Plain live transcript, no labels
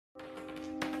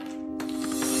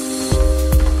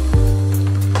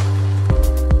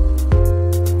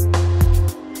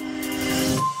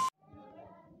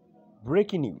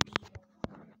Breaking news.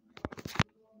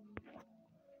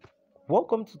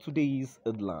 Welcome to today's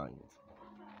headlines.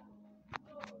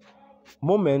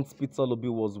 Moment Peter Obi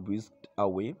was whisked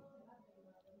away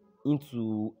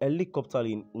into helicopter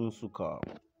in Nsukka.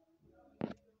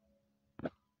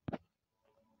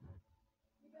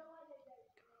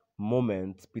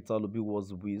 Moment Peter Obi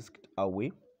was whisked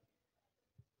away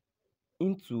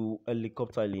into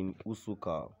helicopter in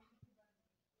Nsukka.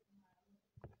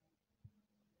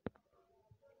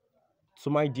 So,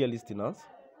 my dear listeners,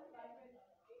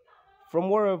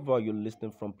 from wherever you're listening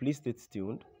from, please stay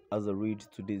tuned as I read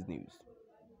today's news.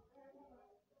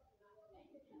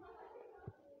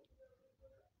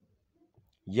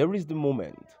 Here is the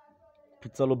moment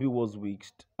Peter Obi was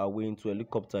whisked away into a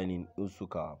helicopter in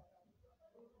Nsukka.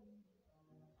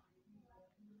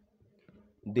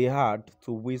 They had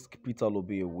to whisk Peter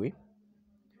Obi away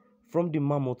from the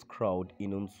mammoth crowd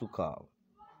in Nsukka.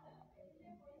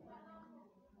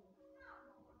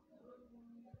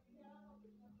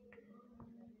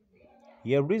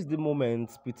 Here is the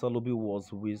moment Peter Obi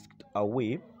was whisked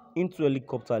away into a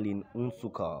helicopter in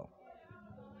Nsukka.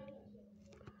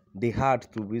 They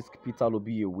had to whisk Peter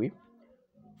Obi away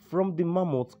from the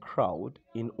mammoth crowd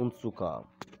in Nsukka.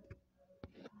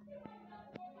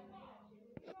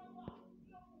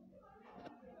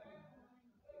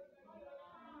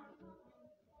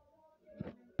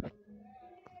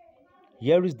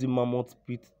 There is the moment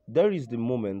Peter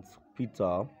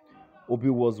Obi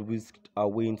was whisked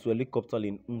away into a helicopter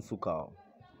in Nsukka.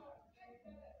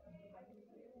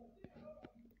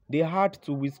 They had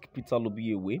to whisk Peter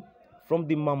Obi away from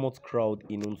the mammoth crowd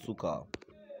in Nsukka.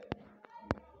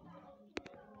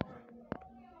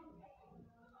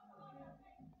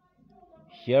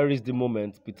 Here is the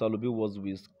moment Peter Obi was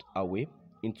whisked away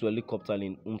into a helicopter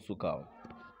in Nsukka.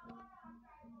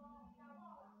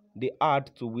 They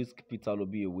had to whisk Peter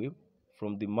Obi away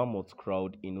from the mammoth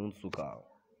crowd in Nsukka.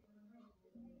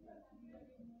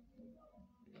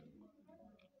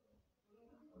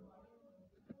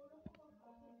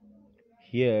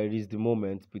 Here is the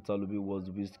moment Peter Obi was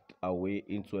whisked away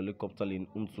into a helicopter in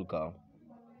Nsukka.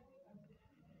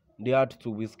 They had to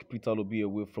whisk Peter Obi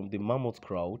away from the mammoth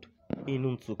crowd in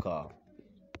Nsukka.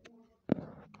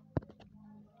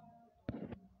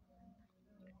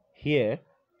 Here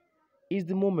is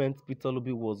the moment Peter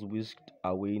Obi was whisked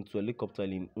away into a helicopter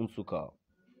in Nsukka.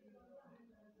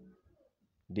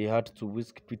 They had to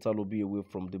whisk Peter Obi away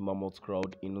from the mammoth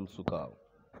crowd in Nsukka.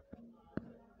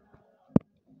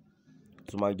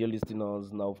 So, my dear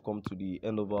listeners, now I've come to the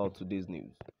end of our today's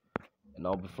news. And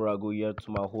now, before I go here to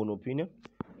my own opinion,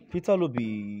 Peter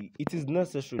Obi, it is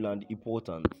necessary and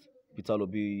important. Peter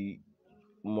Obi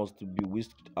must be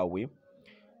whisked away,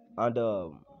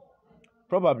 and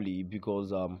probably because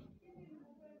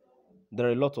there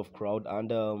are a lot of crowd,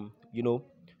 and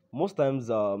most times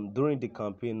during the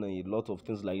campaign, a lot of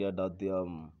things like that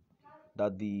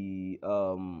the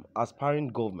aspiring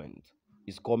government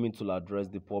is coming to address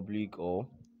the public or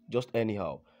just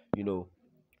anyhow.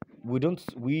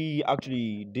 We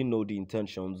actually didn't know the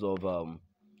intentions of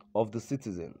the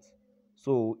citizens,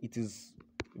 so it is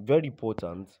very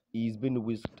important he's been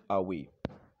whisked away,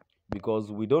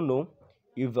 because we don't know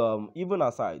if even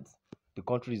aside the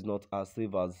country is not as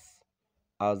safe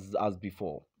as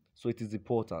before. So it is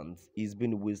important he's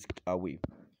been whisked away.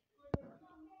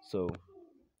 So,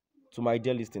 to my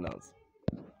dear listeners,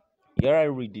 here I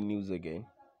read the news again.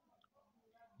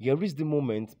 Here is the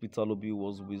moment Peter Obi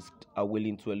was whisked away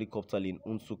into a helicopter in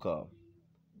Nsukka.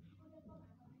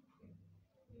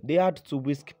 They had to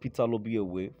whisk Peter Obi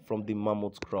away from the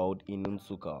mammoth crowd in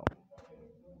Nsukka.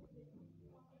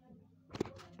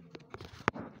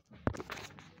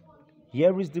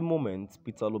 Here is the moment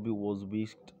Peter Obi was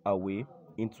whisked away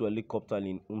into a helicopter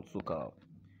in Nsukka.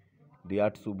 They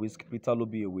had to whisk Peter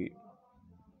Obi away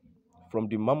from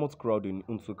the mammoth crowd in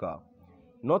Nsukka.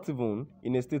 Not even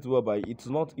in a state whereby it's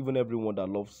not even everyone that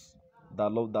loves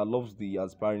the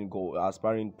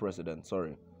aspiring president.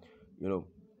 Sorry,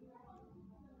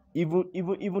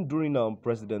 even during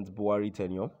President Buhari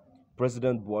tenure,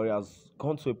 President Buhari has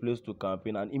gone to a place to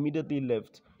campaign and immediately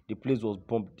left. The place was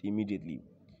bombed immediately.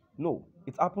 No,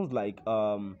 it happens like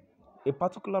a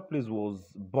particular place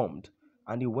was bombed,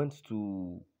 and he went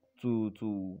to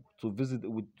visit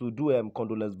to do a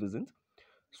condolence visit.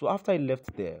 So after he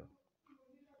left there,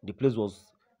 the place was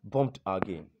bombed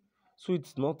again. So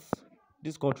it's not,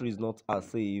 this country is not as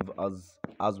safe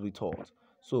as we thought.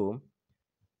 So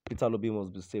Peter Obi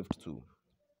must be saved too.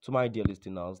 To my dear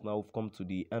listeners, now we've come to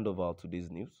the end of our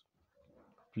today's news.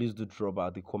 Please do drop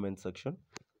at the comment section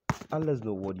and let's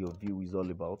know what your view is all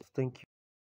about. Thank you.